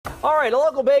All right, a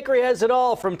local bakery has it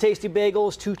all from tasty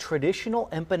bagels to traditional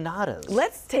empanadas.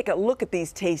 Let's take a look at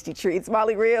these tasty treats.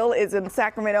 Molly Riehl is in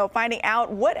Sacramento finding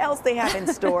out what else they have in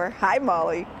store. Hi,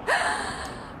 Molly.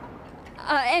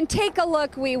 And take a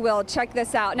look, we will. Check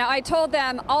this out. Now, I told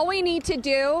them all we need to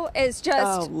do is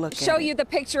just show you the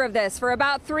picture of this for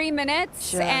about 3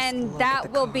 minutes, and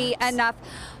that will be enough.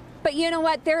 But you know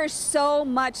what? There is so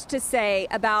much to say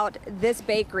about this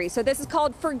bakery. So this is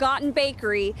called Forgotten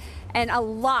Bakery, and a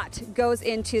lot goes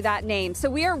into that name. So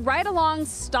we are right along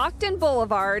Stockton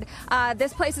Boulevard.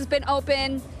 This place has been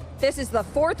open. This is the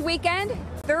 4th weekend,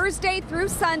 Thursday through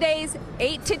Sundays,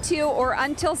 8 to 2 or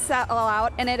until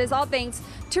sellout, and it is all thanks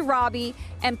to Robbie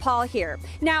and Paul here.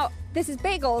 Now, this is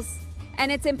bagels,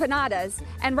 and it's empanadas.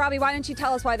 And Robbie, why don't you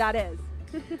tell us why that is?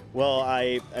 Well,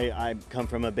 I come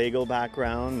from a bagel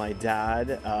background. My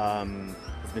dad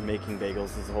has been making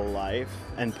bagels his whole life.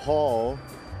 And Paul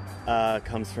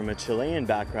comes from a Chilean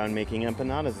background, making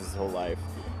empanadas his whole life.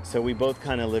 So we both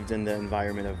kind of lived in the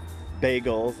environment of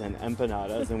bagels and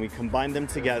empanadas, and we combined them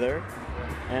together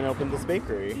and opened this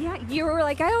bakery. Yeah, you were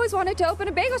like, I always wanted to open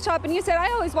a bagel shop, and you said,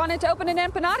 I always wanted to open an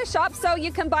empanada shop, so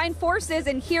you combined forces,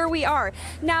 and here we are.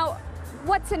 Now,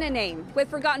 what's in a name? With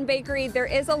Forgotten Bakery, there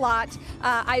is a lot.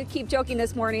 I keep joking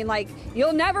this morning, like,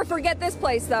 you'll never forget this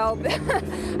place, though.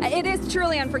 It is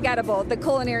truly unforgettable, the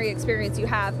culinary experience you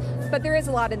have, but there is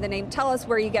a lot in the name. Tell us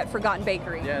where you get Forgotten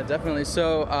Bakery. Yeah, definitely.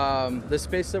 So the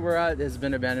space that we're at has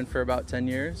been abandoned for about 10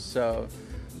 years, so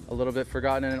a little bit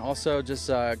forgotten, and also just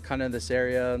kind of this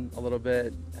area a little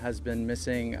bit has been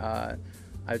missing,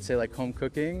 I'd say, like home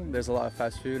cooking. There's a lot of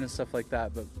fast food and stuff like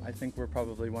that, but I think we're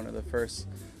probably one of the first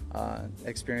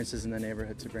experiences in the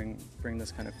neighborhood to bring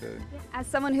this kind of food. As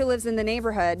someone who lives in the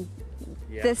neighborhood,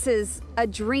 this is a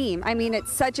dream. I mean,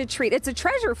 it's such a treat. It's a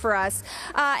treasure for us.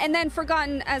 And then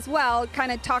Forgotten as well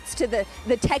kind of talks to the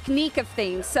technique of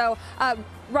things. So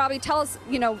Robbie, tell us,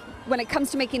 you know, when it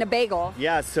comes to making a bagel.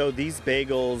 Yeah, so these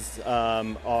bagels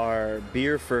are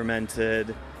beer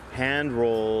fermented, hand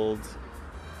rolled,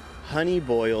 honey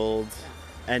boiled,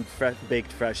 and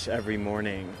baked fresh every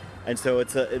morning. And so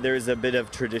there's a bit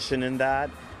of tradition in that,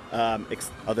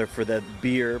 other for the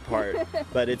beer part,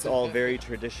 but it's all very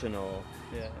traditional.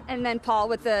 Yeah. And then Paul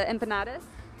with the empanadas?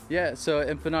 Yeah, so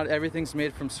empanada, everything's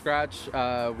made from scratch.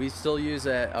 We still use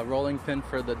a rolling pin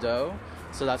for the dough,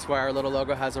 so that's why our little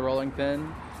logo has a rolling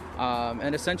pin.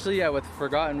 And essentially, yeah, with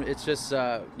Forgotten, it's just,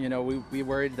 you know, we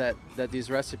worried that these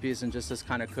recipes and just this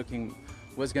kind of cooking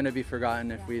was going to be forgotten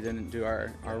if we didn't do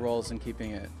our roles in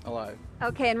keeping it alive.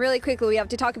 Okay, and really quickly, we have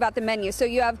to talk about the menu. So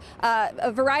you have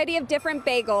a variety of different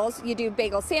bagels. You do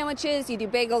bagel sandwiches, you do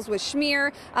bagels with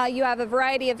schmear, you have a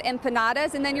variety of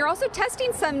empanadas, and then you're also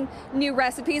testing some new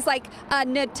recipes like a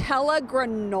Nutella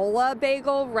granola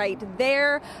bagel right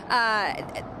there.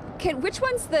 Which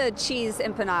one's the cheese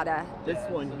empanada? This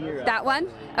one here. That one?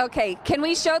 Okay, can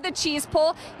we show the cheese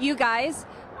pull? You guys,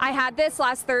 I had this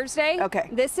last Thursday. Okay.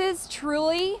 This is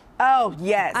truly... Oh,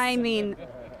 yes. I mean...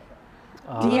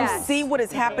 Do you see what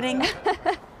is happening?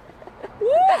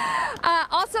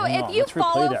 Also, if you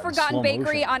follow Forgotten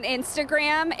Bakery on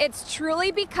Instagram, it's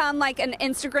truly become like an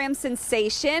Instagram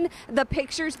sensation. The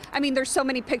pictures, I mean, there's so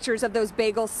many pictures of those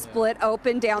bagels split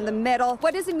open down the middle.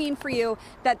 What does it mean for you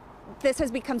that this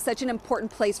has become such an important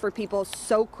place for people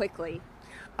so quickly?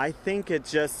 I think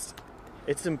it's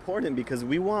important because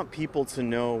we want people to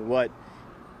know what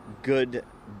good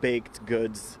baked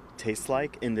goods taste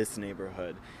like in this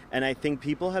neighborhood. And I think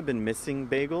people have been missing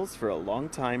bagels for a long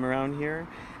time around here,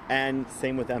 and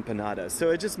same with empanadas. So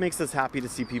it just makes us happy to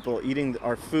see people eating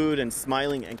our food and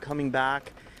smiling and coming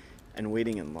back and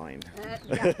waiting in line.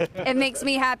 Yeah. It makes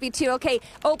me happy too. Okay,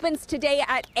 opens today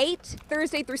at 8,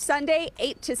 Thursday through Sunday,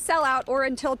 8 to sell out or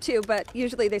until 2, but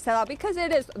usually they sell out because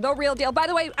it is the real deal. By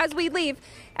the way, as we leave,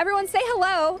 everyone say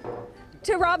hello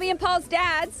to Robbie and Paul's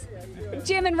dads,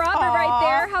 Jim and Robert. Aww. Right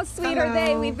there. How sweet are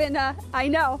they? We've been, I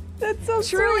know. That's so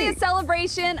truly sweet. A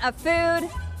celebration of food,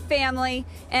 family,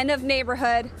 and of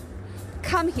neighborhood.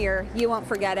 Come here, you won't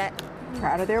forget it.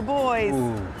 Proud of their boys.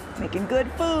 Ooh. Making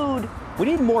good food. We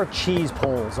need more cheese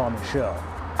pulls on the show.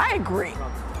 I agree.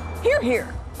 Here,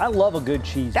 here. I love a good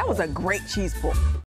cheese That pull. was a great cheese pull.